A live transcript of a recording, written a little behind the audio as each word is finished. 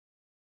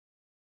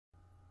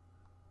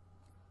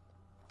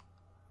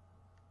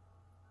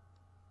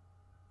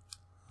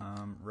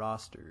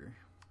Roster.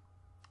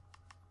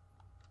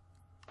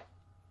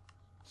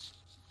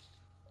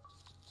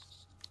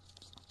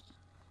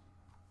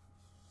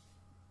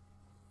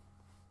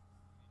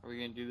 Are we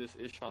gonna do this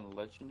ish on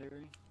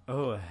Legendary?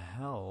 Oh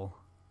hell.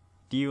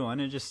 Do you want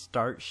to just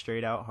start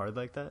straight out hard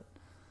like that?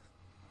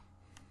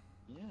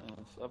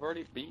 Yes, I've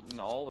already beaten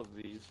all of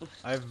these.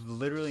 I've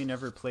literally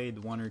never played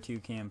 1 or 2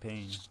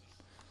 campaigns.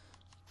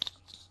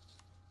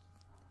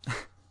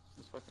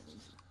 It's fucking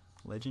easy.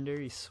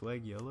 Legendary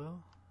swag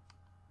YOLO?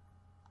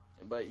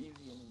 And by easy,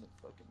 I mean it's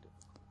fucking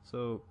difficult.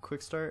 So,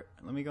 quick start.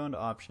 Let me go into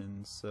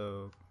options.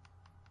 So,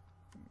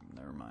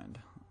 never mind.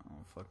 Oh,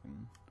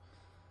 fucking.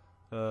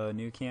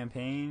 New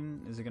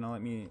campaign. Is it gonna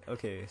let me?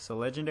 Okay, so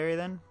legendary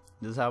then.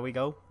 This is how we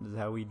go. This is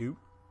how we do.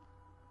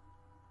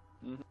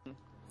 Mm-hmm.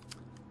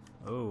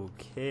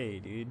 Okay,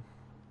 dude.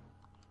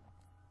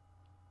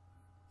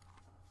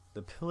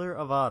 The Pillar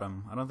of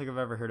Autumn. I don't think I've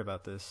ever heard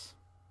about this.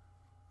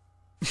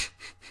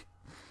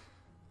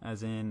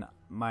 As in,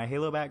 my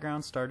Halo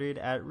background started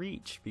at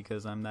Reach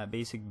because I'm that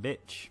basic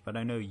bitch. But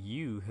I know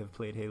you have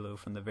played Halo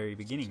from the very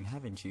beginning,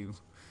 haven't you?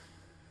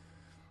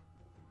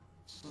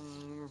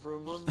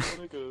 From one month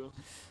ago.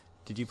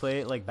 Did you play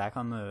it like back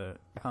on the?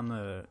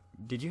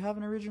 Did you have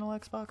an original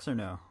Xbox or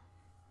no?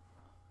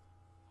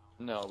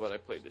 No, but I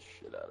played the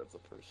shit out of the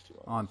first two.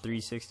 On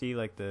 360,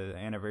 like the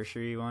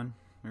anniversary one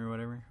or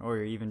whatever, or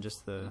even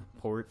just the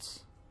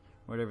ports,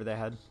 whatever they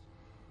had.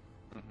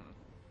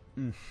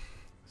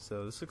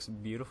 So this looks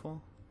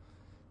beautiful.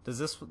 Does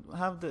this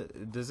have the?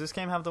 Does this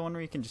game have the one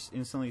where you can just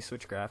instantly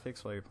switch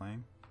graphics while you're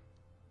playing?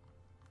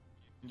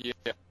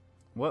 Yeah.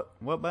 What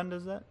button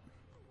does that?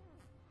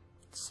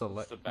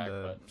 Select the back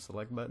button.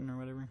 Select button or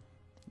whatever.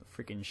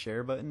 The freaking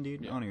share button,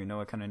 dude. Yeah. I don't even know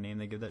what kind of name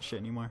they give that shit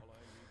anymore.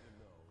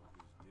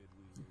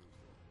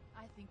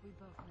 I think we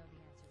both know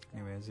the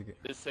answer. Anyways, it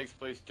This takes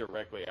place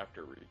directly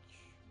after Reach.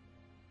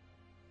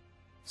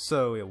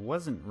 so it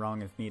wasn't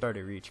wrong of me to start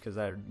at Reach because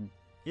that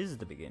is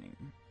the beginning.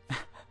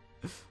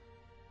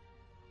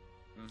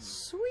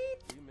 Sweet.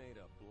 We made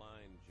a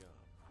blind jump.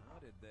 How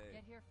did they?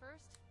 Get here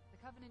first.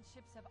 The Covenant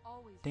ships have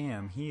always.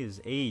 Damn, he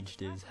is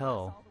aged as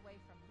hell. All the way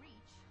from Reach.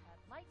 At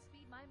light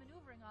speed, my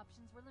maneuvering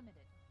options were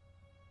limited.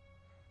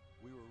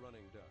 We were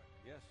running dark.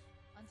 Yes.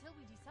 Until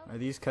we decelerated. Are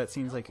these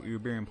cutscenes like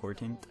uber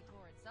important?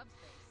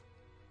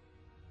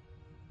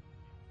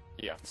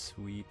 Yeah.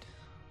 Sweet.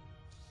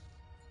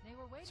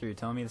 So you're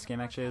telling me this game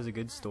actually has a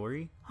good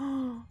story?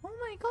 Oh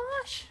my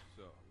gosh!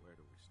 So where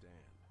do we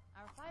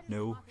stand?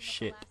 No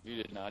shit. You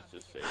did not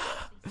just say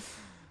that.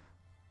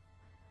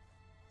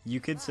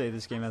 You could say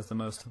this game has the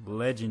most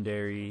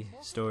legendary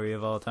story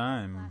of all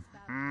time.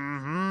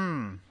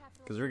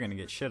 Because we're gonna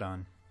get shit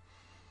on.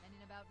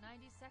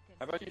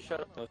 How about you shut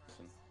up and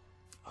listen?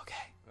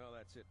 Okay. Well,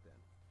 that's it then.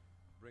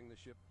 Bring the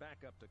ship back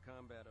up to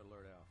Combat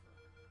Alert Alpha.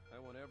 I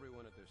want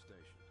everyone at their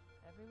station.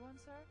 Everyone,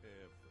 sir?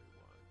 Everyone.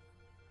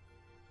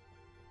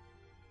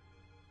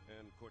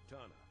 And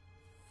Cortana.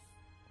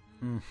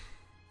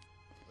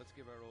 Let's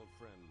give our old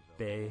friends a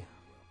Bay. welcome.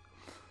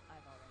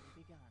 I've already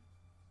begun.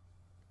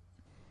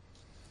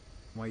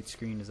 White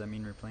screen, does that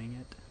mean we're playing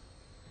it?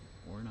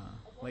 Or not?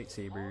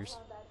 Lightsabers.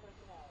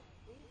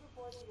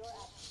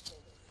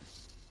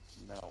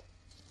 No.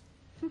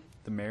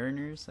 The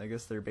Mariners? I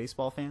guess they're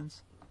baseball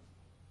fans?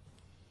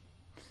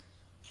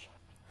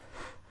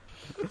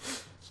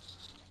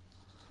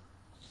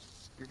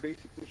 You're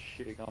basically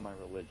shitting on my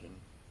religion.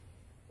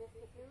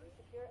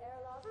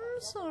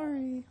 I'm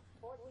sorry.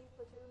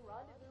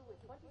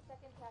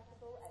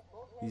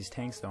 These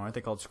tanks though, aren't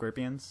they called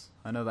Scorpions?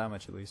 I know that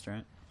much at least,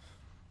 right?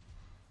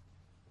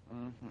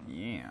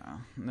 Yeah.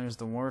 And there's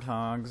the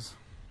Warthogs.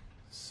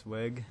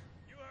 Swig.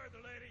 You heard the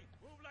lady.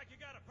 Move like you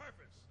got a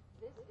purpose.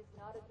 This is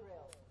not a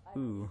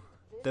drill. Ooh.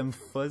 Them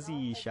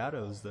fuzzy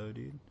shadows though,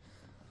 dude.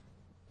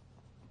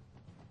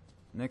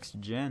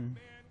 Next gen.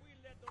 Man, we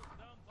let those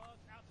dumb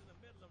bugs out to the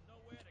middle of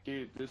nowhere to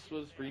Dude, this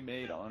was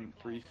remade on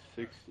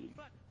 360.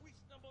 but we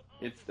stumbled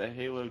on It's the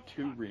Halo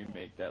 2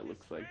 remake that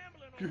looks like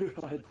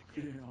God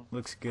damn.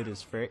 Looks good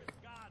as frick.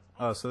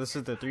 Oh, so this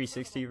is the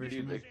 360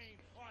 version? Dude,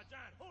 or a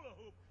giant hula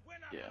hoop. We're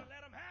not Yeah. gonna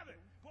let them have it.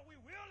 What we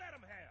will let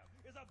them have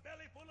is a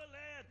belly full of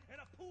lead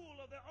and a pool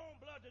of their own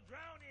blood to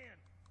drown in.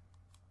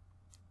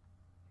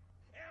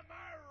 Am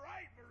I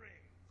right,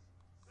 Marines?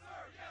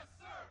 Sir, yes,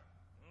 sir.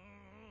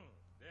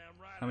 Damn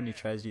right. How many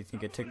tries do you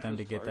think it took them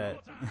to get that?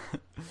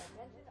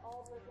 Attention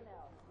all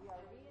personnel. We are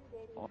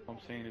re-engaging. All I'm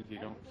saying is you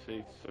don't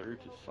say sir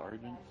to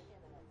sergeants.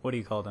 What do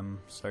you call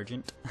them?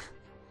 Sergeant?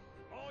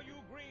 All you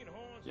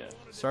greenhorns Yes. who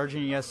wanted to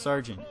Sergeant, see yes, something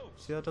sergeant. up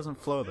close, See, that doesn't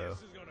flow though.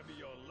 This is gonna be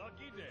your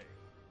lucky day.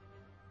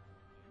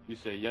 You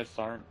say yes,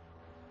 sergeant.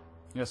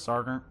 Yes,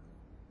 Sergeant.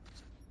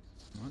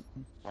 What?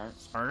 Sergeant.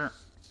 Sergeant.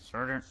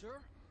 Sergeant. Sir?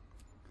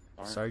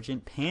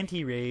 Sergeant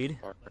Panty Raid.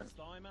 Sergeant.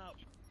 Thaw him out.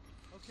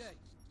 Okay.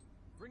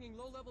 Bringing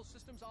low-level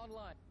systems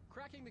online.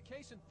 Cracking the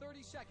case in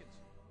 30 seconds.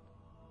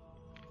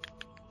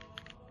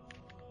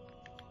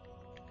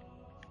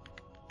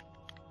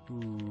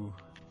 Ooh.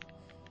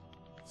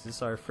 Is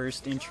this our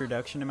first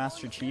introduction to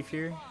Master Chief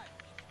here?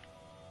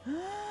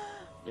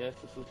 Yes,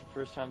 this was the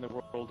first time the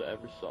world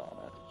ever saw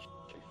Master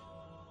Chief.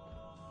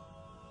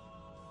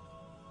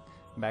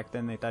 Back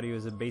then they thought he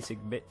was a basic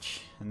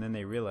bitch, and then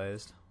they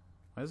realized,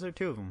 why is there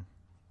two of them?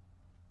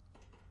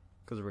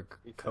 Because we're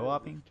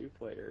co-oping?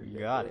 Two-player.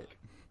 Got it.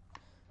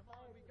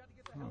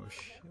 Oh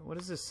shit, what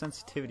is this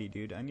sensitivity,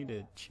 dude? I need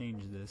to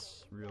change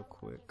this real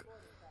quick.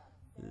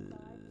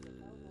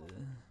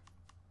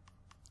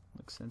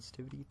 Look,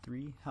 sensitivity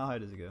 3. How high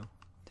does it go?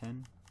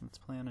 10? Let's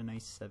play on a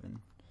nice 7.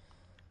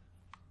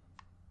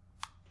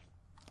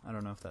 I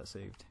don't know if that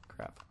saved.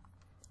 Crap.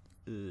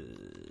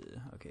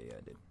 Okay, yeah,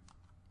 I did.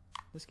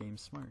 This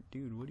game's smart.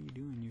 Dude, what are you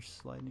doing? You're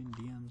sliding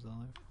DMs all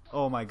over.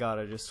 Oh my god,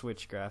 I just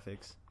switched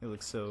graphics. It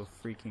looks so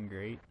freaking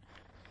great.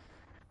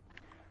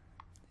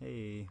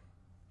 Hey.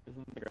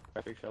 Isn't the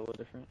graphics a little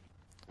different?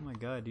 Oh my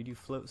god, dude, you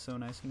float so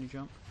nice when you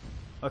jump.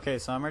 Okay,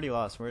 so I'm already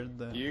lost. Where did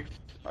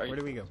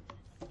we go?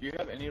 Do you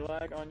have any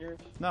lag on yours?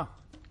 No.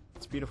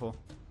 It's beautiful.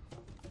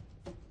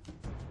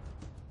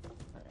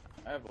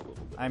 I have a little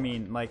bit. I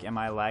mean, like, am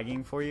I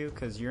lagging for you?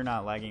 Because you're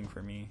not lagging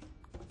for me,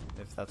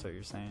 if that's what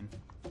you're saying.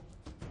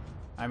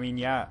 I mean,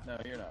 yeah. No,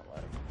 you're not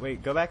lagging.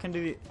 Wait, go back into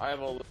the... I have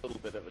a little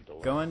bit of a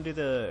delay. Go into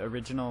the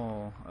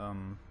original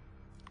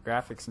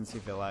graphics and see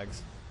if it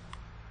lags.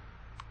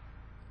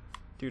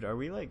 Dude, are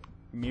we, like,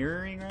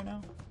 mirroring right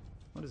now?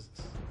 What is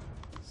this?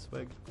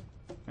 Swag.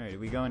 Alright,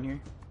 we go in here?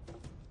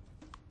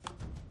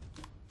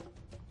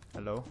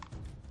 Hello?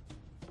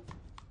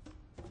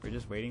 We're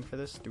just waiting for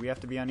this? Do we have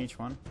to be on each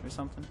one or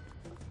something?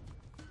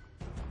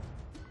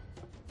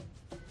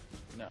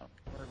 No,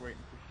 we're waiting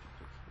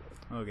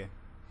for Okay.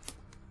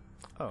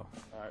 Oh.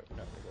 Alright,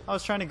 no, I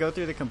was trying to go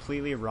through the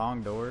completely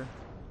wrong door.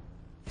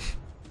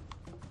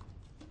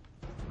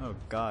 Oh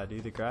god,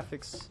 dude, the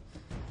graphics...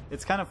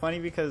 It's kind of funny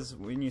because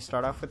when you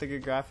start off with the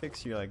good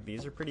graphics, you're like,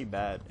 these are pretty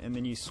bad. And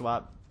then you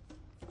swap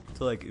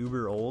to like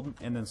uber old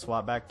and then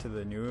swap back to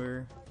the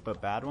newer but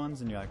bad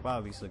ones and you're like,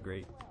 wow, these look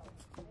great.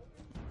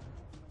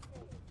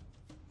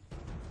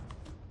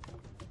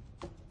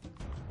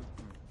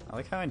 I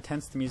like how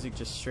intense the music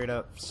just straight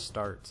up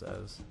starts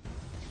as.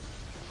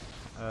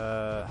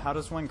 How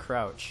does one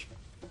crouch?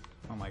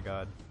 Oh my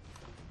god.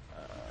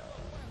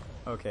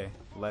 Okay,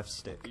 left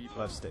stick,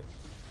 left stick.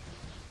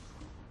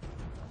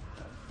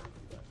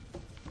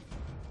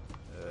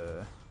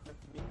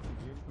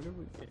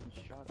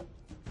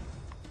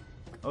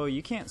 Oh,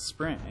 you can't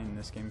sprint in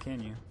this game, can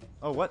you?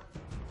 Oh, what?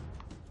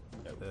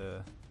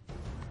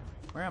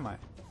 Where am I?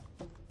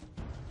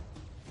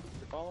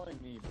 You're following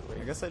me,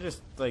 boy. I guess I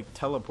just, like,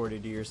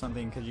 teleported you or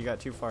something because you got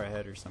too far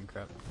ahead or some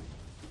crap.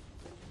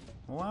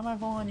 Well, why am I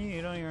following you?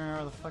 You don't even know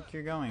where the fuck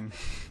you're going.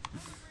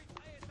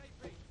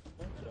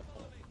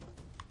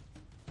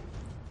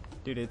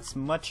 Dude, it's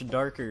much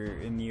darker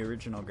in the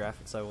original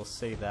graphics, I will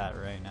say that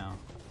right now.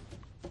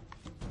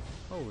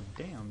 Oh,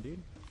 damn,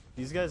 dude.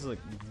 These guys look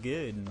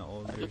good in the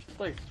old I'm version. just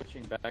like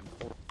switching back and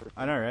forth.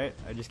 I know, right?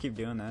 I just keep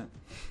doing that.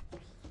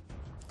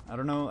 I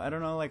don't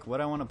know like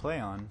what I want to play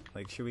on.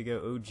 Like, should we go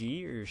OG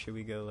or should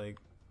we go like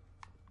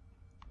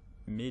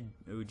mid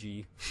OG?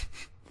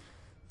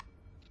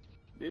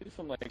 Maybe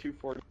some like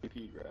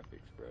 240p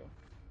graphics, bro.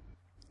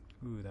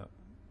 Ooh, that.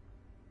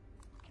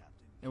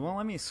 It won't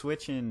let me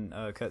switch in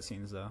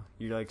cutscenes though.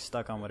 You're like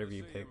stuck on whatever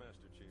you pick,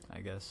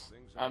 I guess.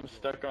 I'm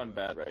stuck on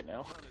bad right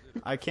now.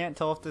 I can't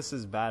tell if this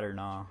is bad or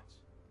not.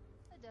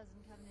 A dozen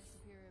Covenant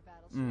superior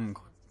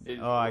battleships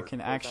against Oh, I can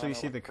actually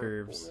see the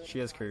curves. She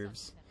has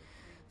curves.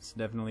 It's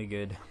definitely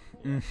good.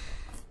 Sleep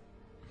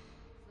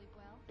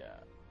well? Yeah,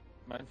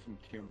 mine's some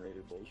Tomb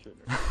Raider bullshit.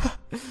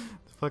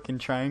 Fucking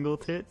triangle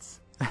tits.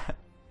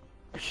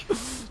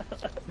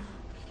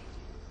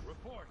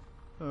 Report.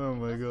 Oh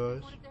my Must be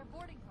gosh. one of their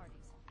boarding parties.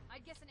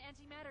 I'd guess an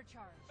antimatter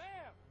charge.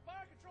 Ma'am,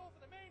 fire control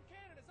for the main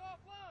cannon is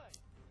offline.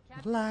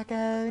 Captain, Like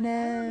oh no.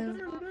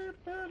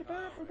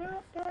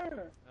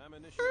 I'm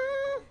initiating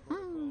cold protocol Article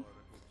 2.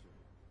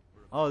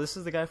 Oh, this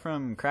is the guy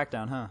from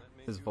Crackdown, huh?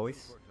 His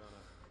voice.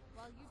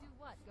 while you do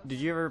what? Go Did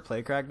you ever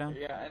play Crackdown?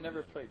 Yeah, I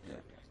never played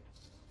that.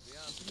 You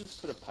can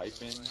just put a pipe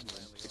in and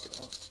pick it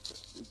up.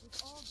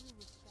 with all due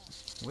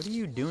respect. What are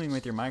you doing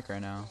with your mic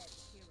right now?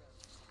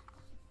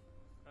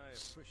 I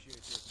appreciate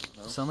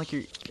your No?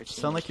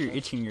 Sound like you're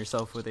itching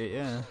yourself with it.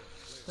 Yeah.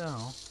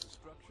 No.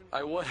 instruction.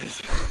 I was.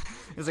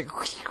 It's like.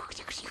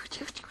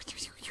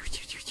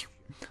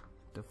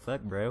 The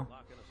fuck, bro?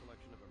 Lock in a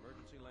selection of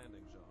emergency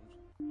landing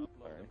zones.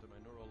 Upload them to my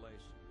neural lace.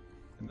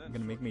 And You're then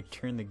gonna make me sort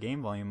turn the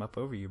game volume up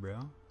over you, bro.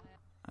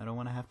 I don't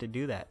want to have to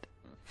do that.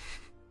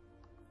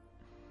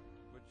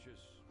 which is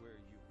where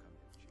you come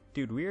in, Chief.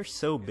 Dude, we are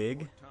so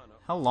big. Cortana,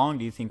 How long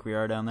do you think we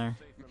are down there?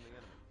 safe from the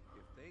enemy.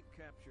 If they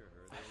capture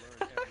her,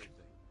 they'll learn everything.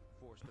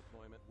 Force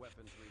deployment,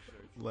 weapons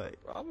research.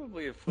 Like,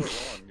 Probably a foot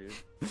long, dude.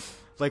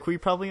 like we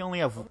probably only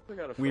have Probably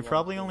got a we foot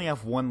probably long only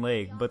have one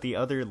leg, but the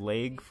other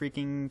leg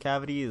freaking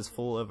cavity is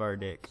full of our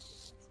dick.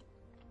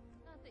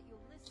 Not that you'll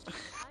listen.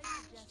 I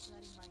suggest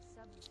letting my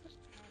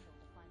substitute handle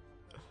the final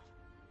approach.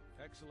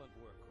 Excellent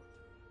work,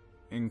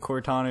 Cortana. And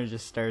Cortana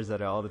just stares at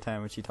it all the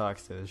time when she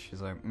talks to us.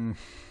 She's like,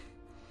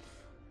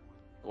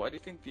 Why do you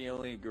think the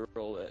only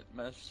girl that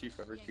Master Chief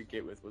ever could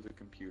get with was a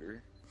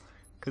computer?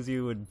 Because he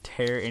would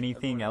tear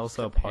anything Everyone else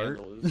just couldn't apart.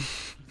 handle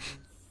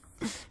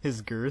his-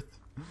 His girth.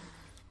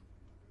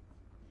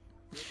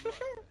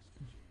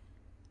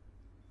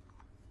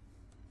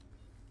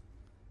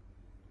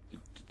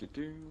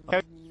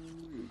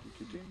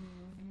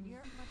 You're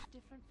much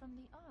different from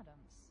the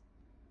Autumns.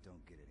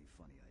 Don't get any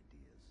funny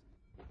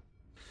ideas.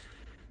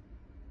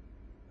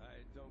 I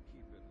don't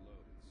keep it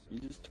loaded. So You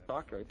just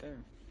talked right there.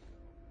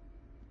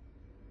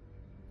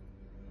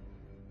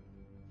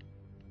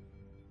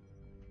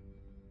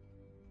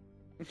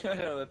 I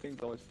know, that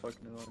thing's always fucking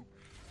annoying.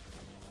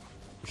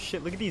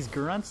 Shit, look at these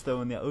grunts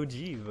though in the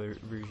OG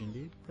version,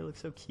 dude. They look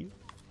so cute.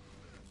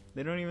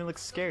 They don't even look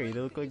scary. They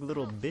look like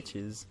little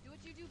bitches. Do what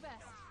you do best.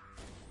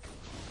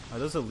 Are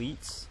those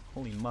elites?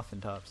 Holy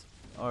muffin tops.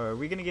 Oh, are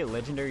we gonna get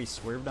legendary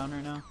swerved on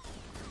right now?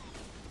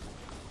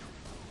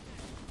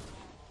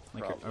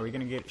 Like, are we Probably.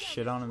 gonna get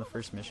shit on in the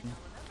first mission?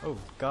 Oh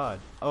god.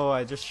 Oh,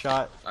 I just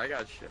shot I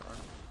got shit on.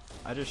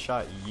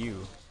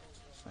 you,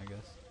 I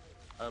guess.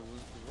 I was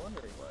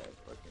wondering why I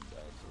fucking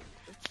died so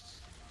quick.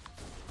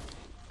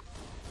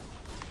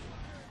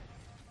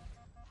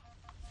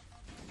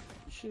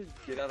 You should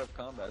get out of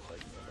combat so I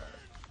can go back.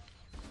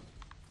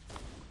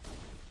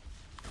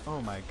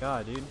 Oh my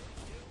god, dude.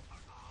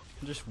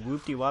 Just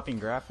whoopty-whopping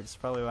graphics,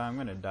 probably why I'm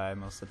gonna die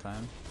most of the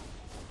time.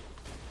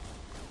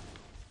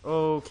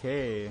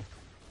 Okay.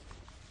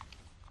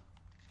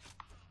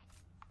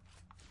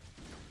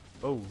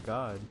 Oh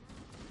god.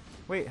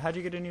 Wait, how'd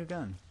you get a new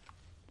gun?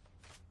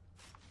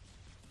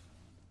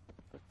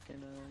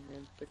 Fucking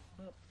gonna pick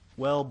them up.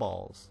 Well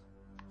balls.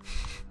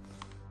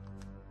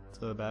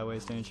 So a bad way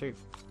to stay in shape.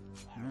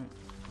 Alright.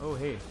 Oh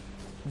hey.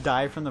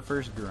 Die from the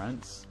first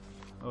grunts.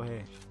 Oh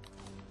hey.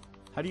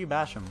 How do you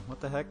bash them? What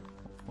the heck?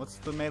 What's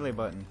the melee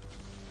button?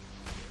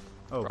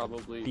 Oh,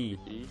 Probably B.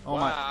 B. Oh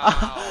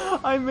Wow.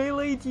 my! I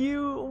meleeed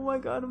you. Oh my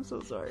god, I'm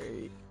so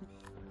sorry.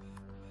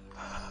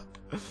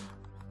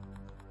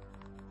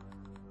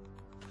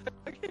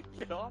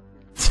 Get off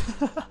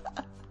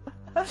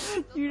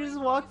You just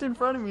walked in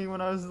front of me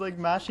when I was like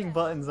mashing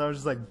buttons. I was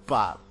just like,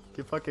 bop.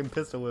 Get fucking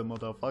pistol whip,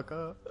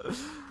 motherfucker.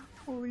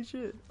 Holy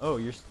shit. Oh,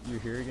 you're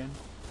here again?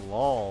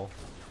 Lol.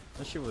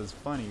 That shit was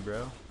funny,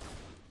 bro.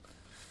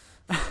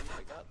 I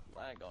got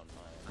lag on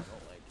mine. I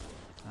don't like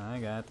it. I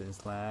got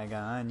this lag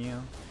on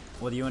you.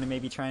 Well, do you want to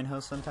maybe try and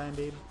host sometime,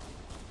 babe?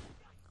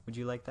 Would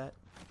you like that?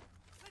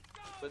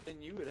 But then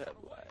you would have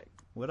lag.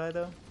 Would I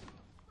though?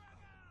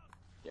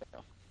 Yeah.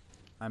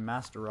 I'm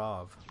Master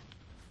of.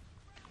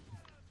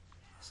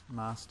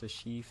 Master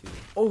Shifu.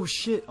 Oh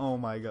shit! Oh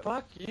my god.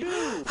 Fuck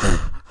you!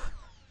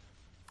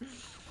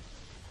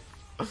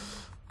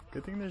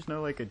 Good thing there's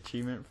no like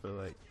achievement for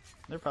like.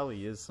 There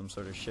probably is some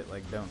sort of shit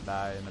like don't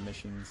die in the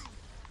missions.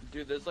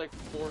 Dude, there's like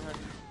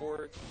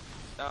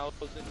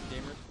 404,000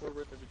 gamer score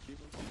worth of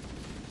achievements.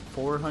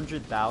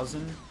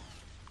 400,000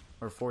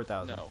 or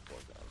 4,000 No,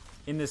 4,000.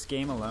 in this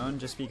game alone,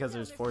 just because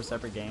there's 4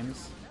 separate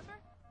games.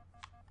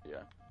 Yeah.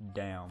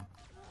 Damn.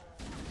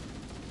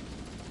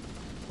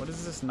 What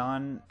is this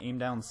non-aim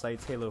down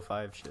sights Halo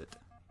 5 shit?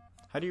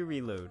 How do you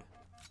reload?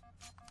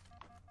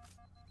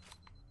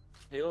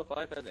 Halo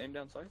 5 has aim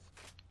down sights?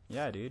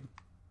 Yeah, dude.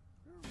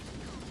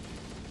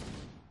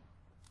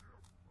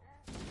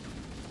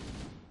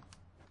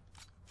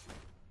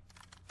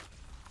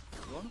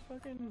 You wanna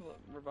fucking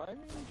revive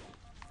me?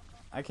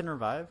 I can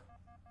revive?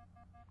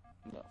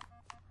 No.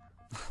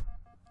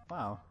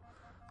 Wow.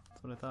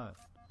 That's what I thought.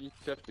 You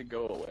just have to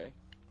go away.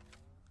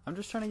 I'm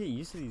just trying to get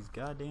used to these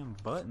goddamn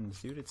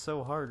buttons, dude. It's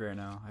so hard right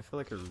now. I feel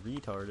like a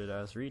retarded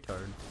ass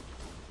retard.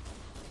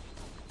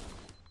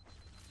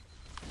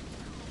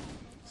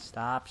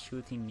 Stop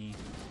shooting me.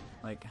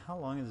 Like, how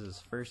long is this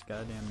first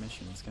goddamn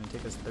mission? It's gonna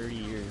take us 30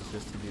 years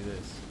just to do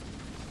this.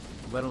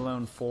 Let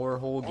alone 4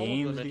 whole All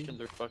games, of the dude.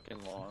 missions are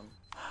fucking long.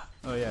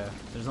 Oh yeah,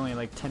 there's only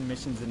like 10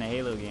 missions in a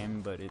Halo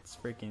game, but it's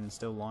freaking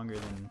still longer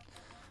than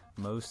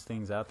most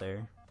things out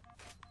there.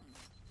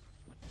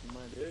 My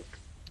dick.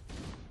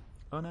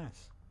 Oh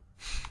nice.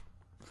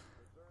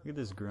 Look at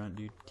this grunt,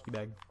 dude.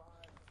 Teabag.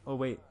 Oh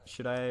wait,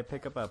 should I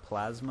pick up a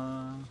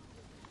plasma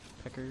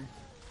pecker?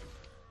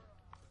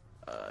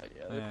 Yeah,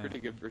 they're Yeah. pretty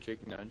good for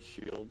taking down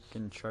shields.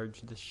 Can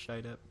charge this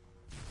shite up.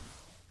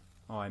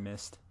 Oh, I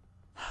missed.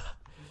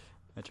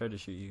 I tried to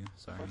shoot you.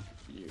 Sorry. Fuck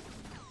you.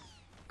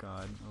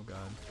 God. Oh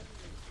god.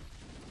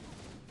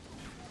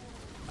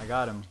 I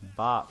got him.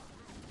 Bop.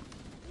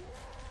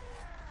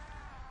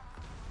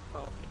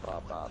 Yeah,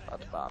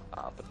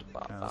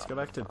 let's go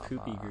back to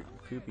poopy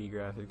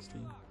graphics,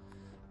 dude.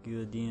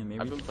 Good damn. I've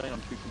Maybe been playing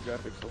on poopy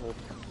graphics the whole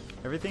time.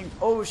 everything.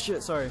 Oh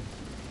shit! Sorry.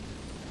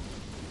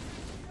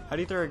 How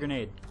do you throw a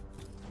grenade?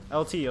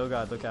 LT. Oh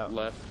god. Look out.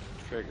 Left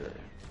trigger.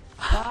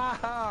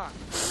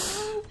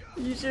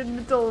 You shouldn't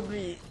have told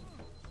me.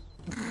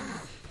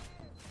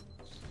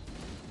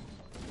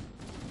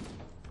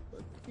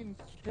 Fucking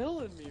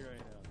killing me right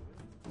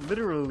now.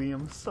 Literally,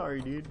 I'm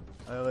sorry, dude.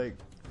 I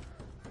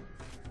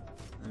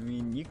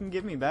mean, you can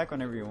give me back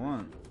whenever you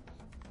want.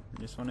 You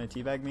just want to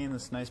teabag me in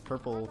this nice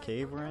purple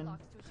cave we're in?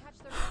 Warlocks to attach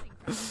their boarding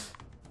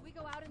We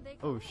go out and they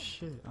Oh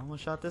shit, I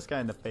almost shot this guy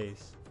in the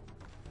face.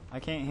 I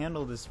can't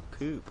handle this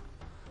poop.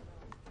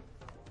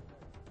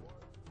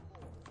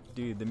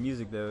 Dude, the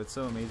music though, it's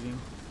so amazing.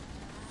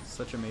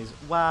 Such amazing.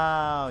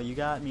 Wow, you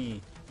got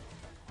me.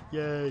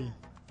 Yay.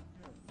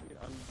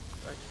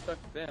 I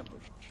stuck them. Oh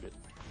shit.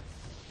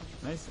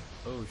 Nice.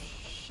 Oh,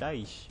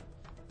 shish.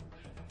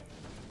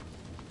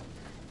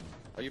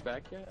 Are you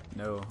back yet?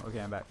 No, okay,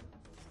 I'm back.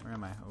 Where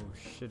am I? Oh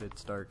shit,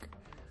 it's dark.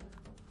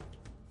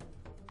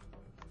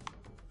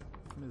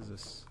 What is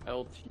this?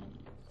 LT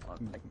on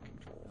tech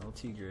control.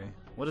 LT gray.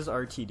 What does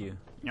RT do?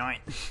 Yoink.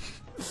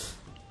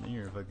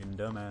 You're a fucking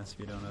dumbass if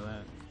you don't know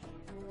that.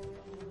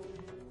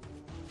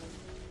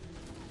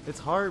 It's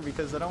hard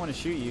because I don't want to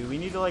shoot you. We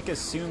need to like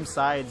assume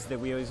sides that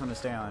we always want to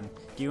stay on.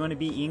 Do you want to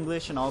be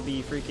English and I'll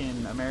be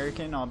freaking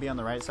American? I'll be on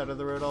the right side of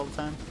the road all the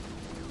time?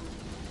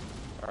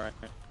 Alright.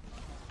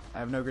 I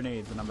have no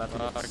grenades and I'm about to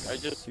get I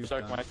just souped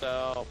stuck on.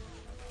 myself.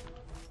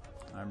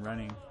 I'm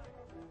running.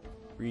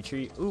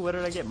 Retreat. Ooh, what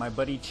did I get? My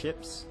buddy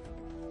Chips.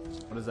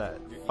 What is that?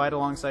 Fight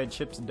alongside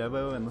Chips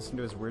Dubbo and listen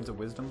to his words of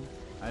wisdom?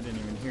 I didn't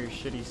even hear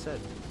shit he said.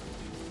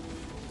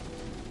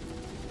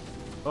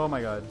 Oh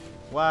my god.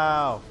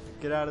 Wow.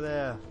 Get out of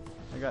there.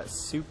 I got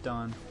souped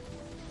on. Are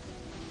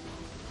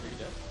you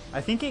dead? I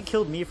think it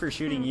killed me for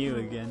shooting you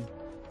again.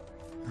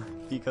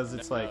 Because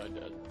it's like, No,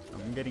 dead.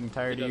 I'm getting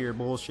tired of your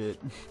bullshit.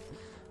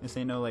 This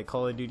ain't no like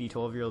Call of Duty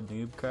 12-year-old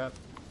noob crap.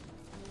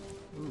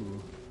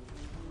 Ooh.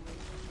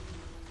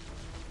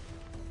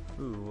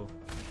 Ooh.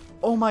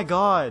 Oh my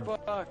god!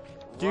 Fuck!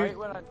 Dude. Right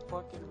when I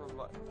fucking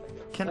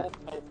Can I...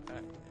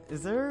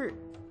 Is there...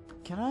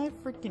 Can I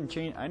freaking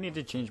change... I need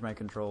to change my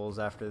controls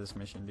after this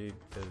mission, dude,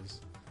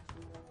 because...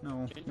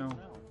 No, no.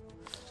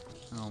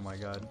 Oh my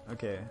god.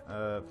 Okay,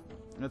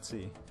 let's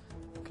see.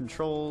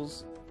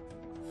 Controls...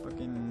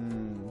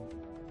 Fucking...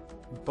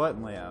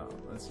 Button layout.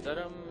 Let's see.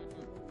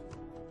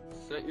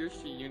 Set yours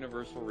to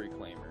Universal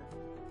Reclaimer.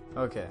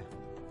 Okay.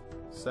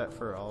 Set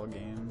for all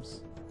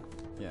games.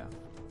 Yeah.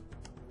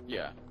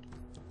 Yeah.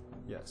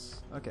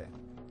 Yes. Okay.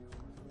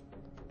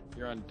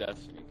 You're on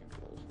Destiny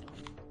controls.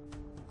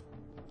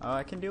 Oh,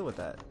 I can deal with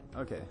that.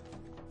 Okay.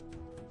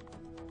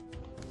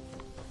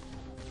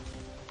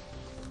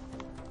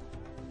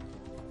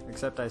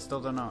 Except I still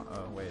don't know.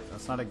 Oh, wait.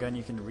 That's not a gun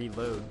you can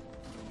reload.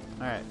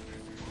 Alright.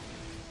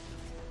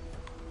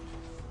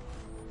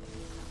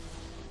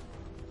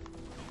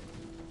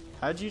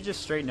 How'd you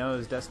just straight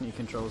nose Destiny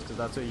controls? Because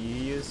that's what you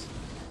use?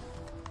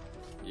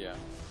 Yeah.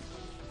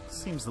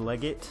 Seems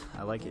legit.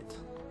 I like it.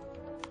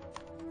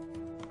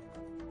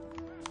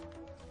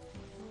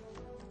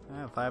 I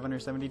have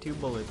 572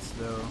 bullets,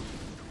 though.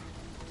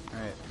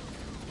 Alright.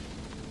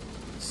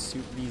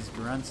 Soup these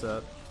grunts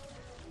up.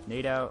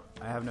 Nade out.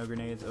 I have no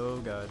grenades. Oh,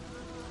 God.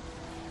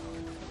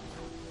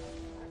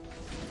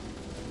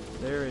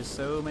 There is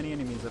so many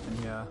enemies up in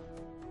here.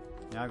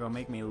 Y'all gonna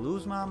make me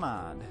lose my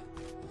mind.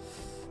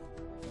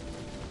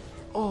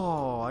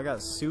 Oh, I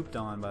got souped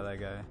on by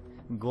that guy.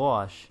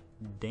 Gosh.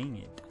 Dang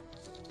it.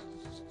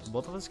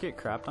 Both of us get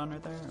crapped on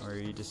right there? Or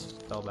you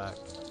just fell back?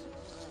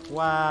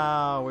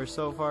 Wow, we're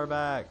so far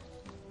back.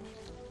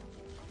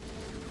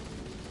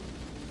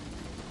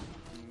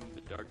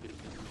 The darkest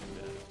is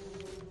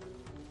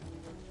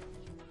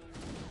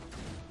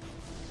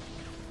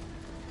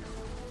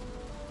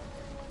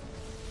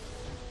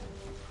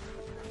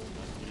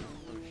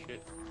oh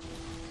shit.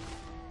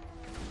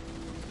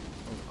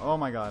 Oh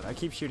my god, I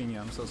keep shooting you,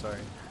 I'm so sorry.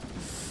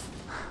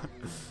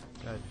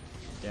 God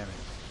damn it.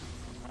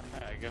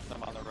 I guess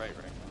I'm on the right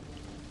now.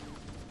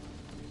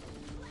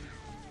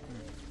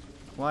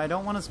 Well, I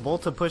don't want us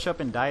both to push up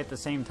and die at the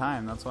same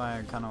time, that's why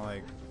I kinda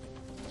like...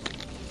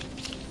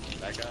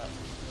 Back up.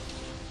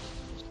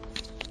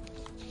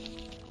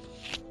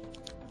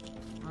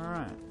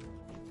 Alright.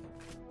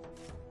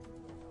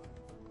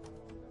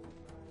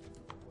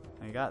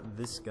 I got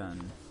this gun.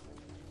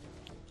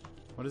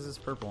 What is this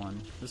purple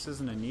one? This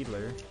isn't a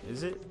needler,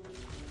 is it?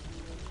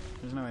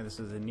 There's no way this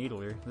is a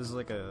needler. This is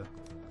like a...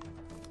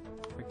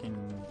 freaking...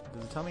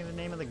 Does it tell me the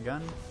name of the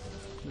gun?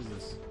 What is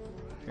this?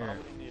 Here.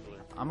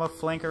 I'm gonna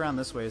flank around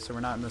this way so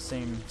we're not in the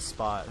same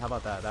spot. How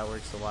about that? That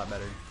works a lot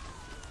better.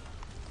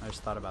 I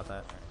just thought about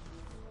that.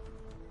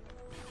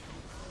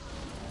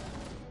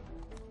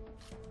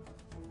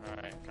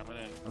 Alright, coming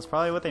in. That's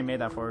probably what they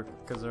made that for,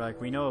 because they're like,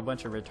 we know a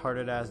bunch of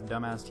retarded ass,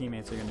 dumbass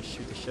teammates are gonna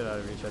shoot the shit out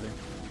of each other.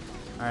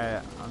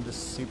 Alright, I'm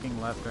just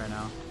souping left right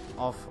now.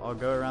 I'll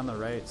go around the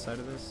right side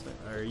of this,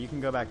 or you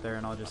can go back there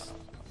and I'll just...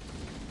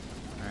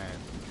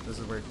 Alright, this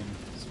is working.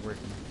 This is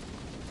working.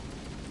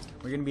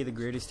 We're gonna be the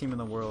greatest team in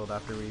the world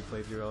after we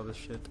play through all this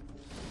shit.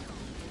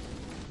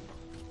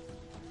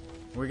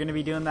 We're gonna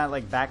be doing that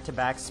like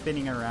back-to-back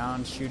spinning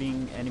around,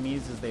 shooting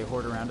enemies as they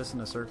horde around us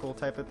in a circle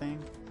type of thing.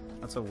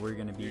 That's what we're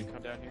gonna be.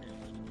 Come down here.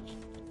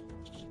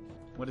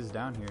 What is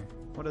down here?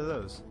 What are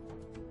those?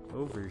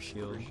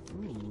 Overshield.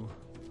 Ooh.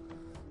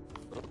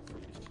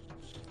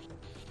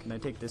 Can I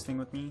take this thing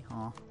with me?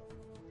 Aw.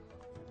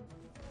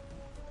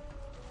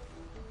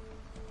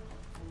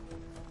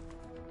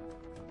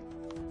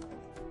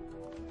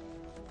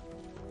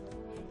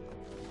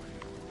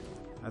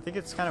 I think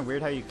it's kind of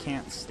weird how you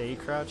can't stay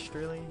crouched,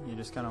 really. You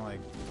just kind of like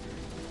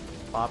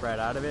pop right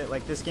out of it.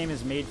 Like this game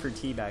is made for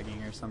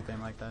teabagging or something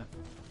like that.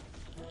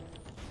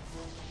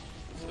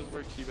 This is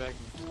where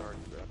teabagging starts,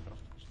 bro.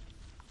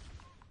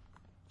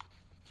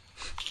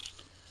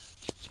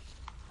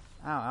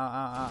 Ow, ow,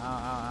 ow, ow, ow,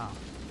 ow, ow.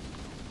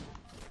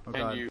 Oh And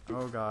god, you-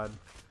 oh god.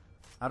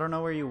 I don't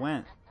know where you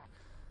went.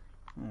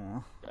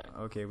 Aw.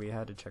 Okay, we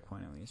had a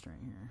checkpoint at least right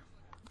here.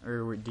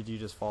 Or did you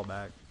just fall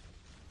back?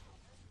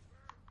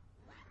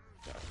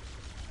 Yeah.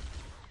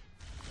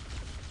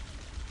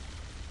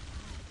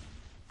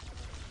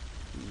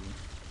 Ooh.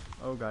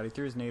 Oh god, he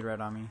threw his nade right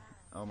on me.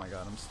 Oh my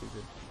god, I'm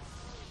stupid.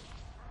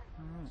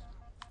 Alright.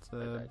 It's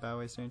a bad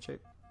way to stay in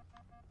shape.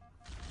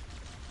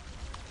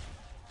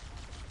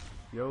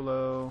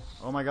 YOLO.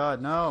 Oh my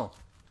god, no!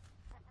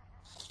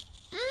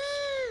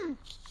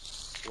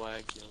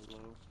 Swag YOLO.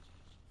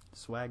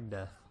 Swag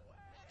death.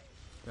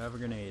 Grab a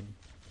grenade.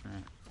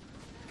 Alright.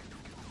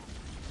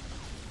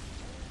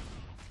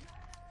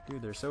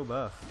 Dude, they're so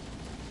buff.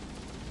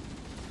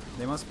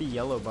 They must be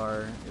yellow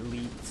bar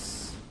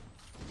elites.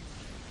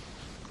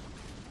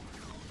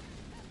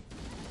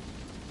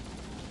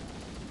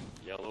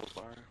 Yellow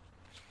bar.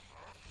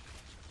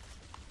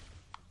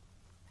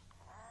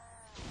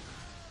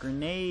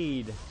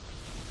 Grenade!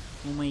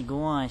 Oh my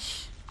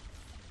gosh.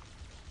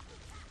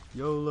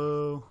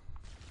 YOLO.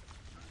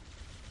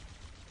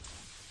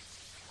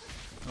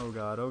 Oh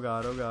god, oh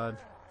god, oh god.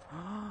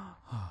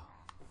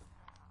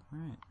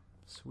 Alright,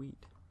 sweet.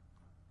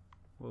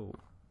 Whoa.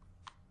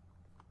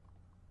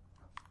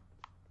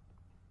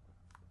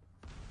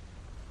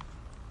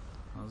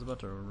 I was about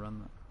to run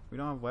that. We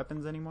don't have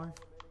weapons anymore?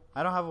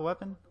 I don't have a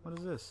weapon? What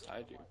is this?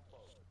 I do.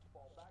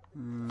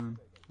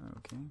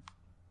 Okay.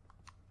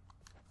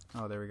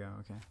 Oh, there we go,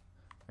 okay.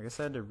 I guess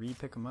I had to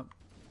re-pick them up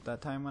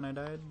that time when I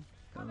died.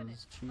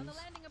 Those cheese. On the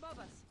landing above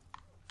us.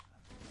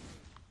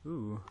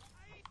 Ooh.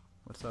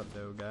 What's up,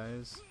 though,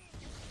 guys?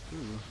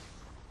 Ooh.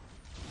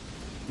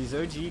 These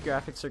OG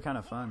graphics are kind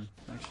of fun,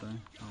 actually.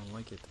 I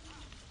like it.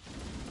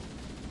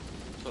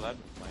 So I've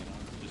been playing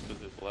on, just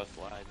because it's less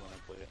lag when I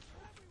play it.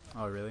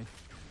 Oh, really?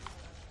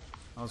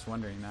 I was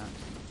wondering that.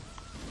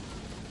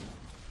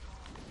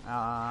 Ow, ow,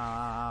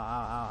 ow,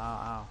 ow, ow, ow,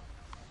 ow.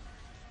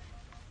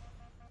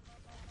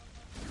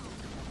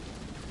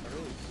 I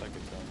really suck at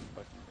throwing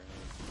fucking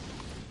grenades.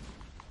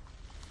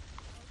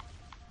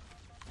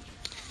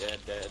 Dead,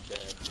 dead,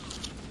 dead.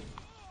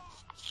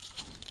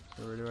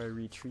 So where do I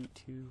retreat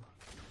to?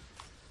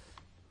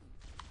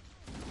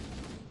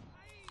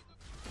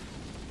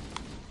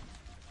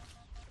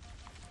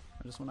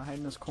 I just want to hide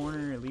in this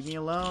corner. Leave me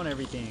alone,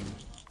 everything.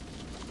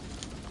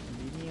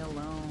 Leave me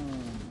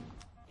alone.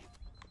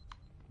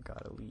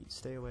 God, elite.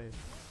 Stay away,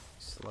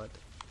 slut.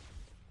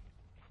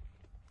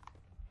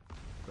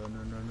 Run,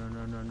 run, run, run,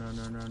 run, run, run,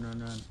 run, run, run,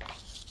 run.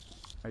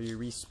 Are you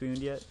respooned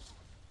yet?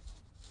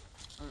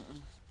 I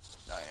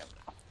am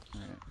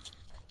now. Alright.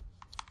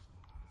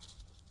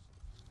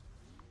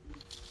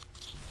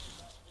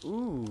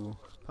 Ooh,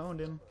 pwned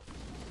him.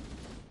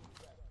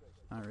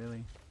 Not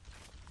really.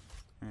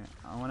 Alright,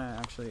 I wanna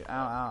actually. Ow, ow,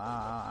 ow,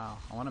 ow, ow.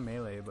 I wanna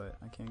melee, but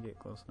I can't get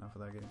close enough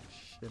without getting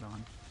shit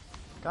on.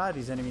 God,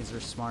 these enemies are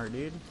smart,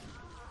 dude.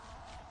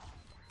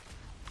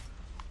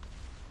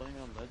 Playing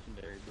on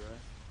legendary, bro.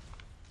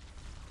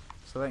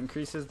 So that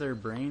increases their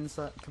brain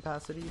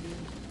capacity, dude?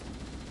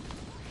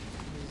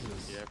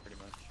 Jesus. Yeah, pretty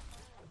much.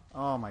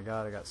 Oh my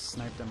god, I got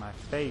sniped in my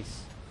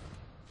face.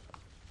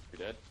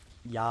 You're dead?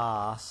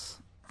 Yas.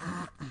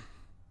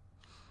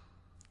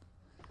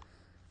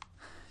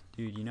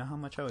 Dude, you know how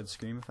much I would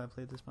scream if I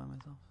played this by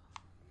myself?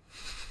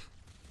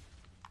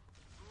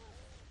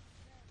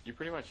 You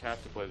pretty much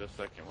have to play the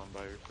second one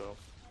by yourself.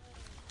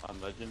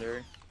 On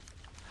legendary.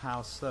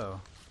 How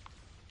so?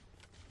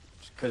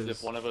 Because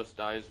if one of us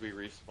dies, we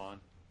respawn.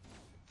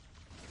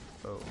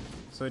 Oh,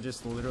 so it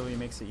just literally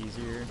makes it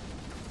easier.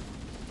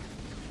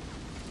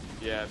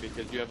 Yeah,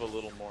 because you have a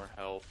little more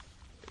health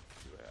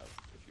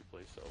if you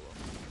play solo.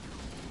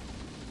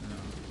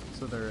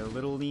 So they're a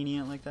little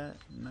lenient like that,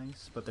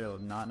 nice, but they're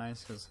not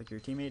nice because like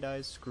your teammate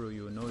dies, screw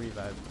you, no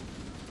revive.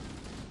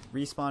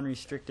 Respawn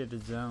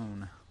restricted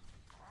zone.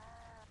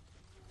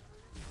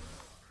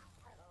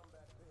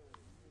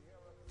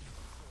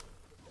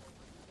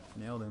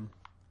 Nailed him.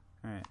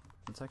 Alright,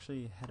 let's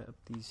actually head up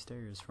these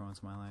stairs for once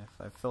in my life.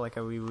 I feel like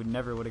we would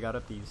never would have got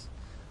up these.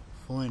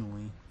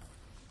 Finally.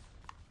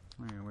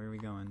 Alright, where are we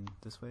going?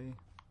 This way?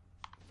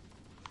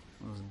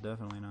 Well, it's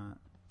definitely not.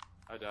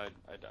 I died.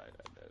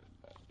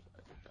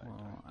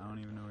 Well, I don't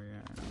even know where you're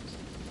at right now.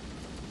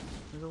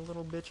 There's a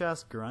little bitch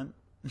ass grunt.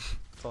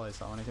 That's all I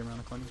saw when I came around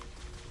the corner.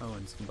 Oh,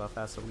 and some buff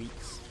ass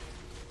elites.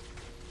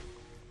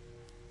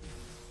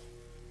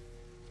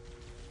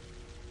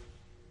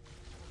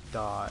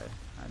 Die.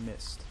 I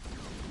missed.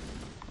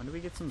 When do we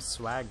get some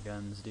swag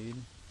guns,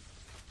 dude?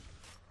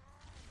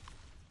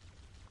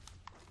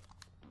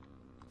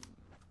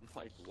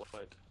 Like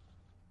what?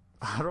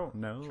 I don't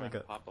know. Trying Like to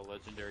pop a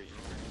legendary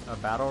a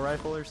battle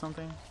rifle or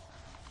something?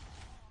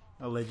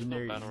 A no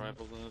legendary. battle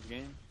rifles in this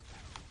game.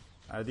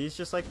 Are these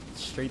just like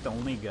straight the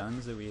only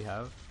guns that we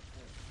have?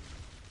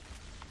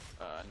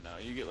 No,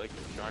 you get like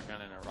a shotgun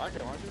and a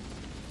rocket launcher.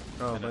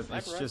 Oh, And a but sniper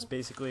it's rifle? just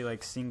basically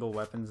like single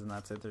weapons and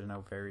that's it. There's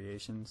no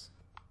variations.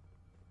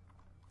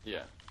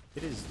 Yeah.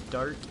 It is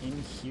dark in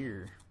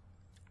here.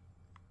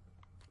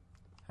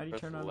 How do you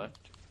Press turn on?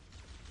 left.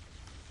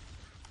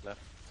 Left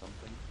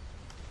something.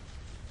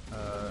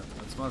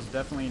 It's most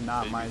definitely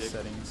not Baby my dick.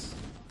 settings.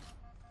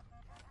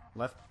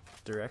 Left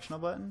directional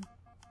button?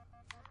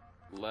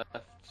 Left.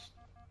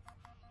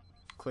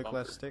 Click Bumper.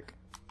 left stick.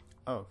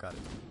 Oh, got it.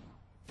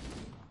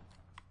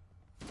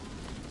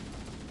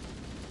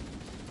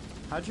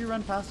 How'd you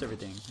run past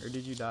everything? Or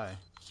did you die?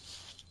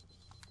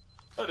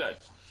 Oh, died.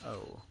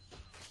 Oh.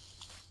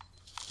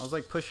 I was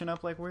like pushing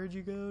up like, where'd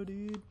you go,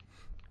 dude?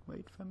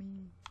 Wait for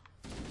me.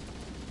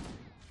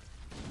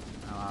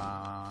 Ow, ow,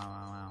 ow,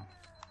 ow, ow.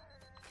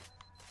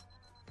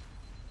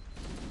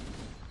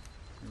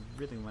 I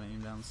really want to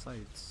aim down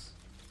sights.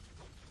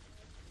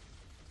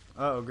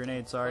 Uh-oh,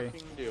 grenade, sorry.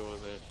 Fucking deal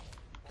with it.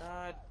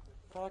 God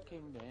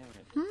fucking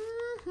damn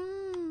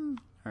it.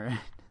 Alright.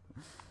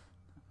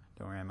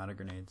 Don't worry, I'm out of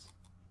grenades.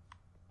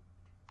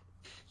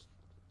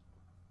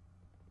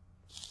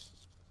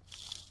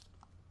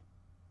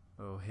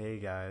 Oh, hey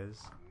guys.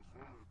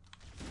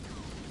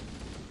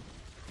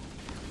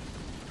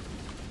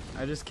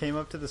 I just came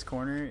up to this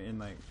corner and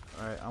like,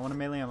 alright, I want to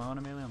melee him, I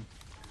want to melee him.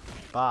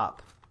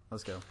 Bop.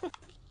 Let's go.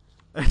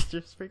 I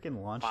just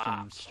freaking launched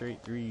him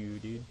straight through you,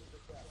 dude.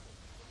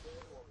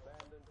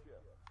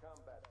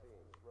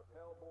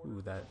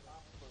 Ooh, that.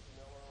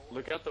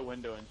 Look out the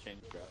window and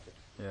change graphics.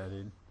 Yeah,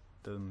 dude.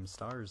 Them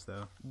stars,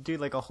 though. Dude,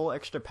 like a whole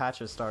extra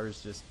patch of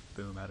stars just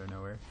boom out of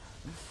nowhere.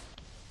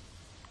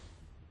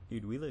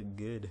 Dude, we look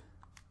good.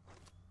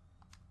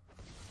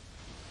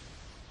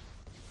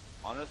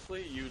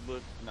 Honestly, you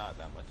look not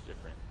that much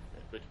different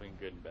between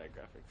good and bad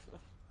graphics. So.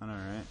 I know,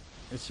 right?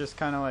 It's just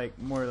kind of like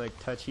more like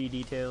touchy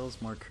details,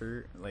 more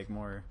like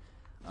more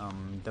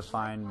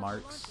defined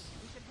marks,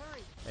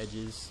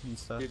 edges and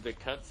stuff. Dude, the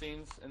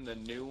cutscenes in the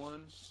new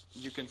one,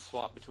 you can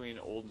swap between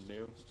old and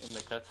new in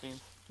the cutscenes.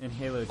 In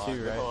Halo 2, My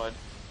right? God.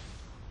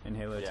 In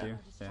Halo Yeah. 2, yeah.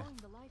 Destroying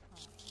the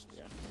lifeline.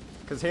 Yeah.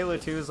 Because Halo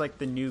 2 is like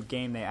the new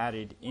game they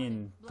added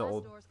in the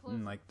old,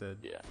 in like the,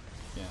 Yeah.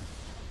 yeah.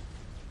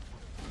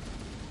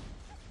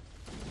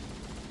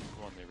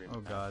 The one they Oh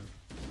remastered. god.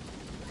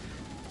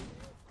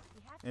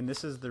 And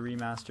this is the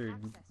remastered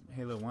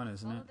Halo 1,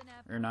 isn't it?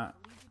 Or not?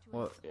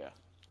 Well, Yeah.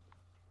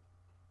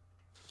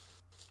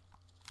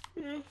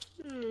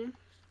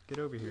 get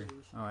over here.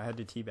 Oh, I had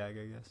to teabag,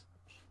 I guess.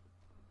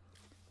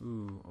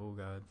 Ooh, oh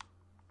god.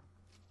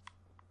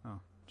 Oh,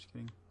 just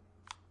kidding.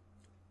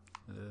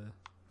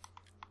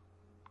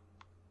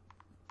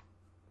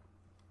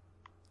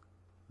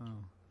 Oh.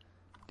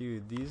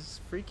 Dude, these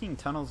freaking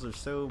tunnels are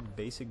so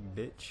basic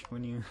bitch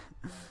when you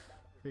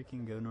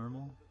freaking go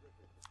normal.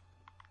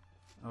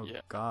 Oh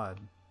Yeah. god.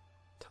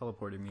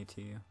 Teleported me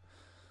to you.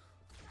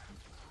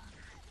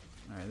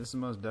 Alright, this is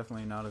most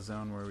definitely not a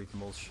zone where we can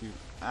both shoot.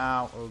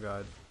 Ow! Oh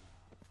god.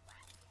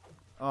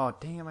 Oh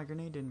damn, my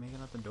grenade didn't make it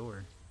out the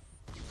door.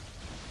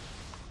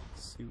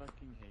 Soup.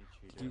 Fucking hate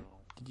you, Did you,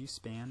 Daryl. did you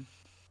span?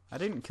 I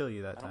didn't kill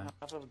you that I time.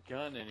 don't have a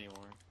gun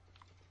anymore.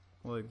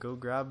 Well, go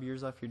grab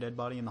yours off your dead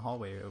body in the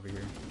hallway over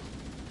here.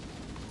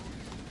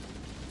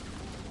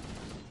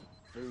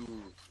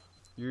 Ooh.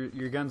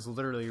 Your gun's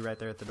literally right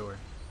there at the door.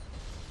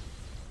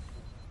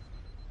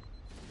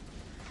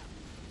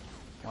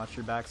 Watch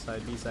your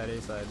backside, B side,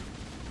 A side.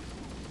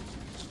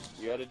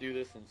 You gotta do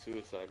this in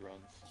suicide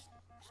runs.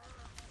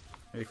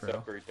 Hey, for real.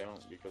 Except for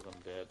don't, because I'm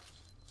dead.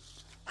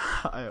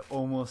 I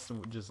almost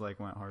just like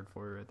went hard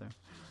for it right there.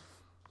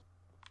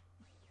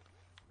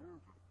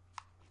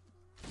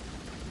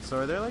 So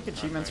are there like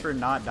achievements for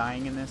not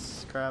dying in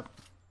this crap?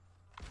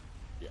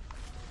 Yeah.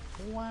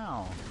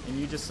 Wow. And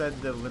you just said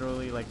that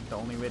literally like the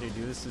only way to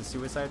do this is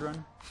suicide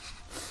run?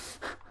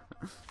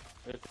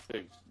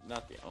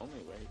 Not the only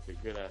way, it's a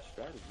good ass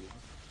strategy.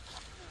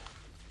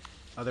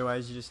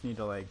 Otherwise you just need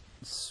to like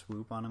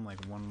swoop on them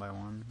like one by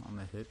one on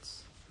the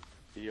hits.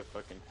 Be a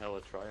fucking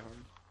hella tryhard.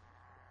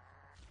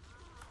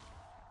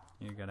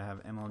 You gotta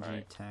have MLG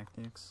Alright.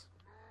 tactics.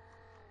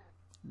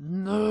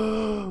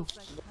 No!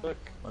 Look,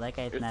 Well, that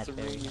guy's it's not the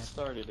very room you happy.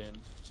 started in.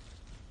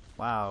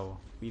 Wow,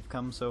 we've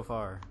come so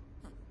far.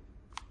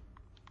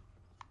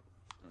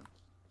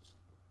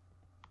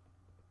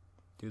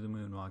 Do the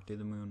moonwalk, do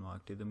the moonwalk,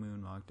 do the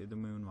moonwalk, do the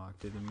moonwalk,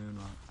 do the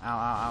moonwalk. Ow,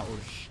 ow, ow, oh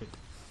shit.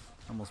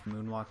 Almost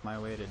moonwalked my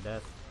way to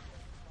death.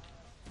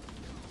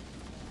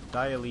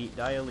 Die elite,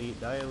 die elite,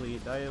 die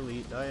elite, die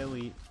elite, die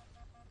elite.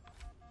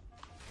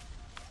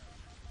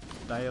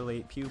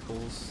 Dilate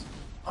pupils.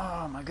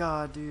 Oh my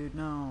god, dude,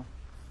 no.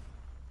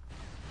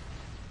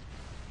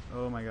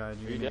 Oh my god,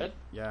 Are you gonna, dead?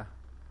 Yeah.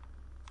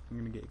 I'm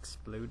gonna get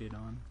exploded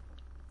on.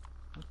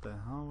 What the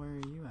hell? Where are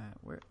you at?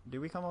 Where did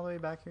we come all the way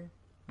back here?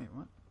 Wait,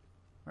 what?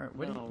 Alright,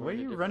 what, No, why we're are in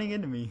a you different running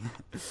into me?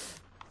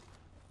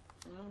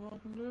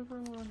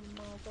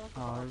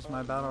 Oh, there's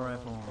my battle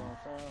rifle.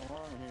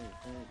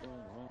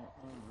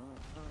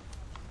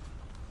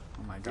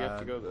 Oh my We have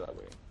to god. go that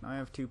way. Now I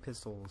have 2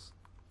 pistols.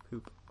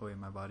 poop. Oh wait,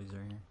 my body's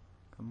right here.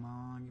 Come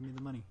on, give me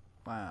the money.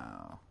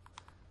 Wow.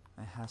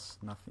 I has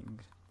nothing.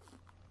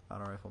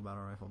 Battle rifle,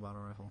 battle rifle,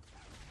 battle rifle.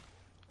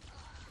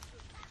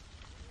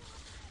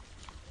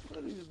 What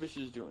are these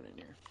bitches doing in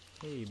here?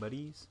 Hey,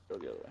 buddies. Go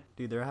the other way.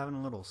 Dude, they're having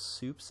a little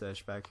soup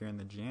sesh back here in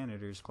the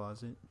janitor's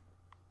closet.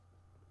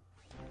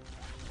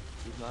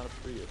 He's not a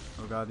Prius.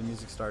 Oh god, the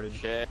music started.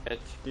 Shit.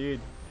 Dude.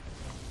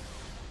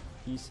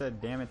 He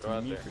said damn it Go to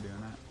out me there. for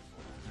doing that.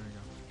 There we go.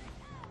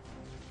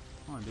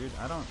 Come on, dude.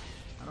 I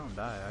don't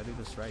die. I do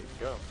this right.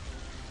 Go.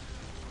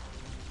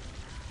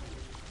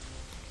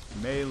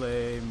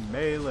 Melee,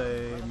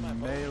 melee,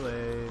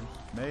 melee,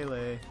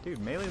 melee. Dude,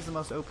 melee is the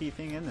most OP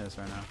thing in this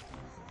right now.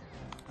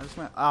 I just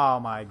went, oh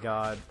my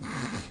god.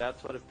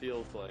 That's what it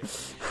feels like.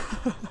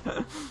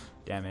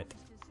 Damn it.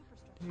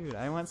 Dude,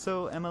 I went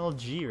so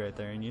MLG right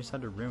there and you just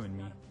had to ruin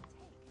me.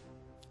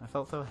 I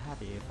felt so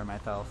happy for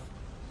myself.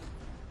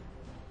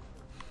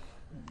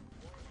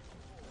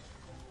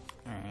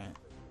 Alright.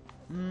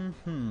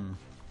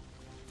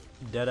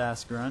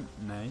 Deadass grunt.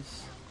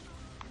 Nice.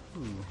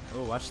 Ooh.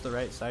 Oh, watch the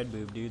right side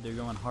boob, dude. They're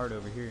going hard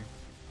over here.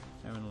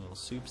 Having a little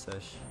soup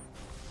sesh.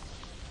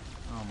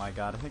 Oh my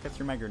god, I think I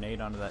threw my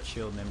grenade onto that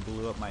shield and then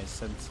blew up my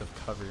sense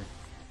of cover.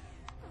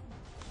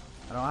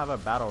 I don't have a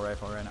battle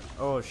rifle right now.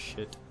 Oh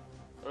shit.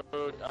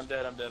 Oh, I'm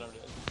dead, I'm dead, I'm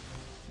dead.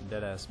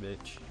 Deadass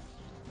bitch.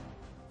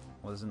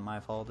 Wasn't my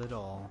fault at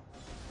all.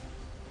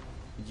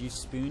 Did you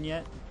spoon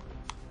yet?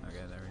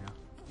 Okay, there we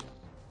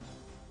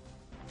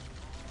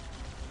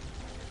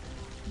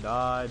go.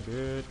 Die,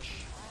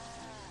 bitch.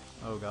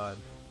 Oh god.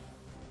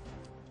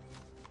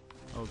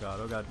 Oh god,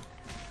 oh god.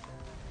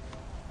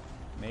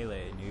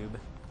 Melee, noob.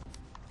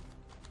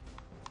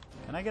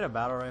 Can I get a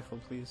battle rifle,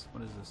 please?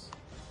 What is this?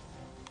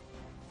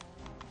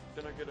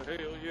 Can I get a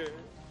hell yeah?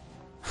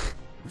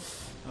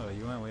 Oh,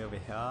 you went way over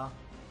here?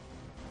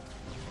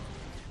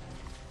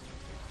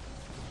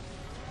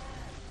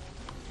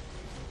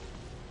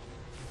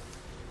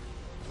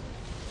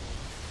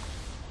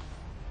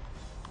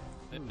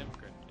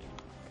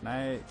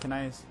 Can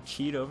I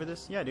cheat over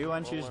this? Yeah, dude, why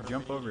don't you just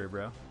jump over it,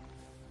 bro?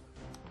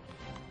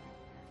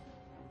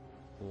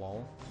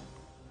 Lol.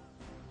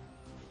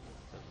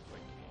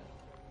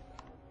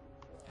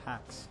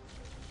 Hacks.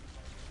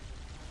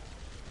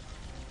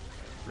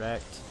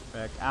 Wrecked.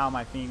 Wrecked. Ow,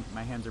 my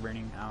hands are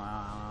burning. Ow, ow,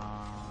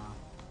 ow.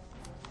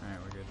 Alright,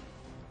 we're good.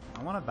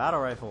 I want a battle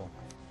rifle.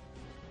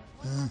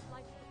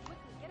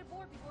 Get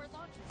aboard before it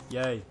launches.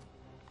 Yay.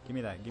 Give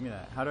me that, give me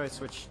that. How do I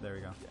switch? There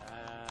we go.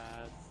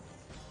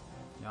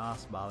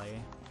 Yas,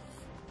 Bali.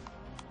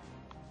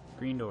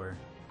 Green door.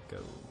 Go.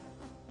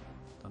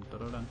 Dun, dun,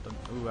 dun, dun, dun.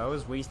 Ooh, I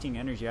was wasting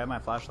energy. I had my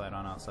flashlight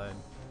on outside.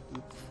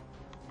 Oops.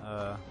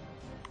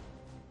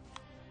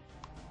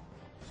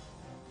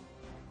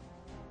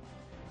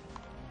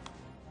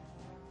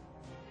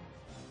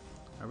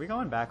 Are we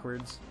going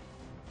backwards?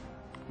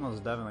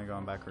 Almost definitely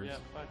going backwards. Yeah,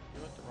 fuck,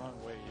 you went the wrong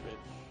way, you bitch.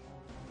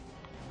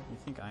 You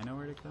think I know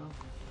where to go?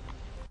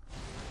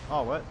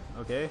 Oh, what?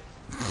 Okay.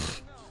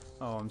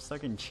 Oh, I'm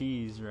stuck in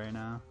cheese right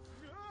now.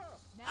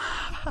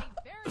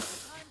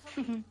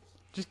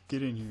 Just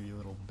get in here, you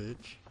little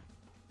bitch.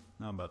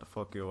 Now I'm about to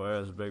fuck your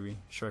ass, baby.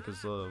 Shrek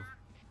is love.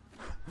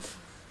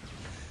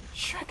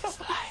 Shrek is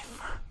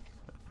life.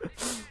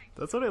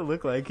 That's what it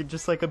looked like.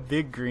 Just like a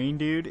big green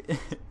dude.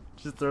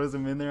 Just throws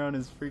him in there on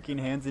his freaking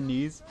hands and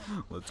knees.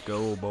 Let's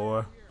go,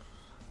 boy.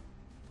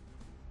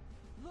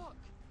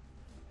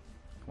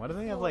 Why do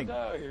they have like...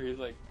 Out here, he's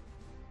like,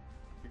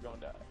 you're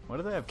gonna die. Why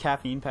do they have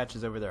caffeine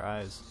patches over their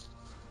eyes?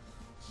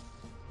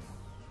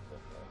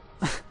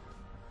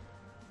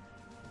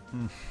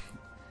 Is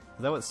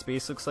that what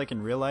space looks like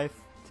in real life?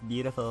 It's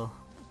beautiful.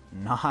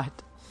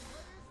 Not.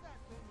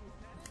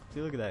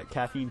 See, look at that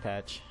caffeine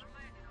patch.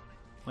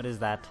 What is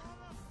that?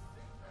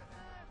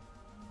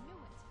 Knew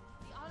it.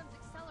 The autumn's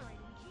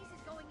accelerating. Keys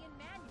is going in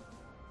manual.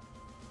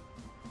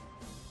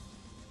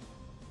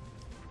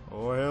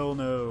 Oh hell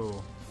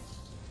no.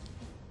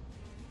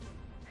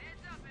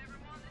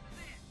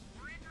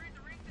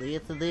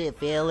 This is it,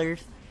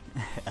 fellers.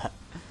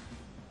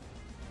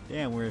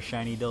 Damn, we're a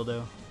shiny dildo.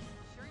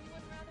 Sure you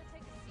wouldn't rather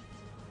take a seat?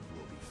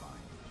 We'll be fine.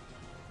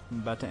 I'm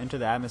about to enter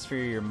the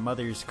atmosphere of your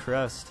mother's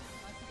crust.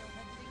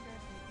 Let's go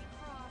ahead,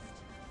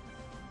 fingers,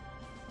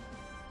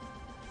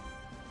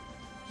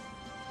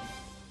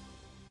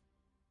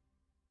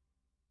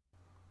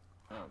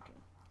 be crossed. Okay.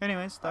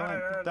 Anyways,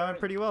 that went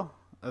pretty well.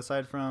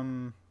 Aside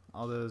from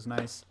all those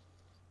nice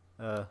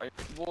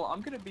Well,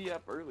 I'm gonna be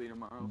up early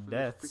tomorrow for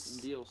deaths. this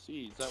freaking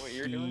DLC. Is that what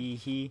you're doing?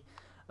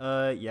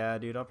 Yeah,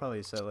 dude, I'll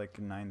probably set like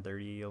a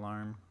 9:30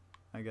 alarm,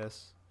 I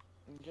guess.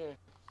 Okay.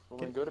 Well,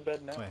 then go to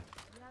bed now. Wait.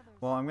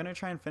 Well, I'm gonna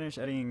try and finish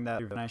editing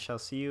that, and I shall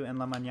see you in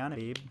la mañana,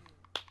 babe.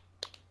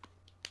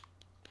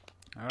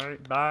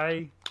 Alright,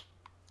 bye.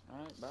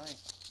 Alright, bye.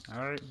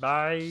 Alright,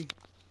 bye.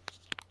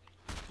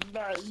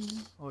 Bye.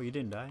 Oh, you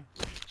didn't die?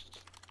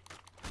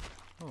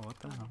 Oh, what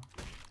the hell?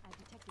 I've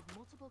detected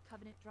multiple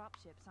Covenant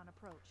dropships on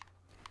approach.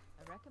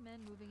 I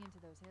recommend moving into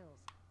those hills.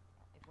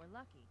 If If we're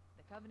lucky,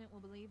 the Covenant will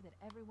believe that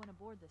everyone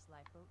aboard this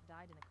lifeboat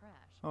died in the crash.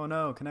 Oh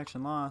no,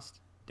 connection lost.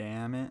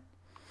 Damn it.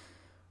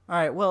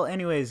 Alright, well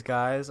anyways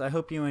guys, I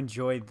hope you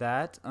enjoyed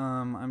that.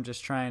 I'm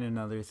just trying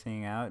another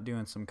thing out,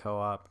 doing some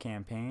co-op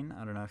campaign.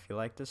 I don't know if you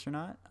like this or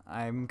not.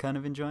 I'm kind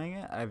of enjoying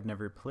it. I've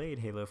never played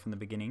Halo from the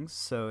beginning,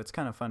 so it's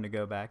kind of fun to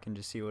go back and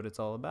just see what it's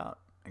all about.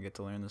 I get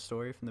to learn the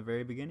story from the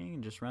very beginning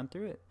and just run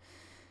through it.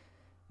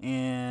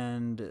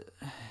 And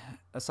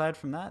aside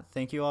from that,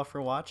 thank you all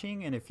for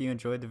watching, and if you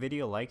enjoyed the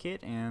video, like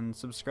it and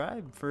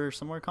subscribe for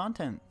some more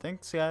content.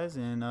 Thanks guys,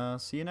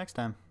 and see you next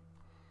time.